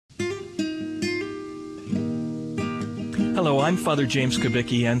Hello, I'm Father James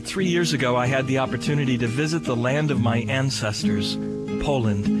Kubicki, and 3 years ago I had the opportunity to visit the land of my ancestors,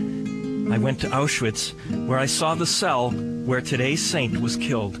 Poland. I went to Auschwitz, where I saw the cell where today's saint was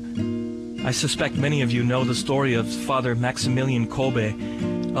killed. I suspect many of you know the story of Father Maximilian Kolbe,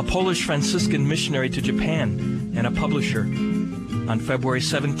 a Polish Franciscan missionary to Japan and a publisher. On February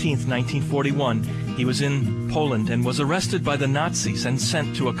 17, 1941, he was in Poland and was arrested by the Nazis and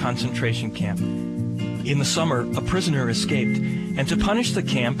sent to a concentration camp. In the summer, a prisoner escaped, and to punish the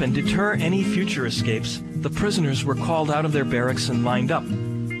camp and deter any future escapes, the prisoners were called out of their barracks and lined up.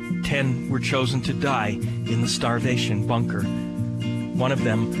 10 were chosen to die in the starvation bunker. One of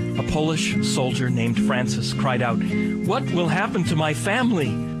them, a Polish soldier named Francis, cried out, "What will happen to my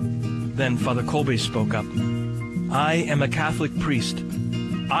family?" Then Father Kolbe spoke up. "I am a Catholic priest.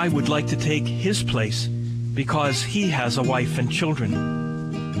 I would like to take his place because he has a wife and children."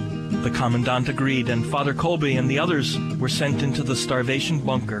 The commandant agreed, and Father Kolbe and the others were sent into the starvation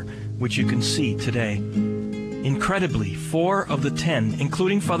bunker, which you can see today. Incredibly, 4 of the 10,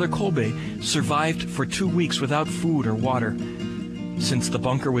 including Father Kolbe, survived for 2 weeks without food or water. Since the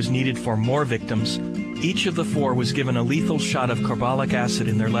bunker was needed for more victims, each of the 4 was given a lethal shot of carbolic acid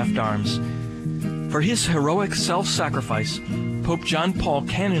in their left arms. For his heroic self-sacrifice, Pope John Paul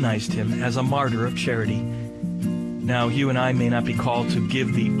canonized him as a martyr of charity. Now, you and I may not be called to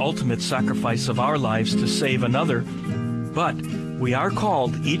give the ultimate sacrifice of our lives to save another, but we are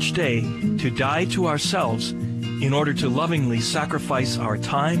called each day to die to ourselves in order to lovingly sacrifice our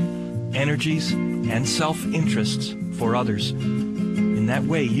time, energies, and self-interests for others. In that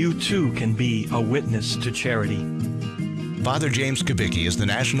way, you too can be a witness to charity. Father James Kubicki is the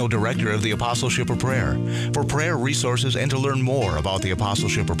National Director of the Apostleship of Prayer. For prayer resources and to learn more about the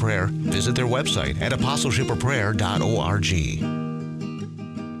Apostleship of Prayer, visit their website at apostleshipofprayer.org.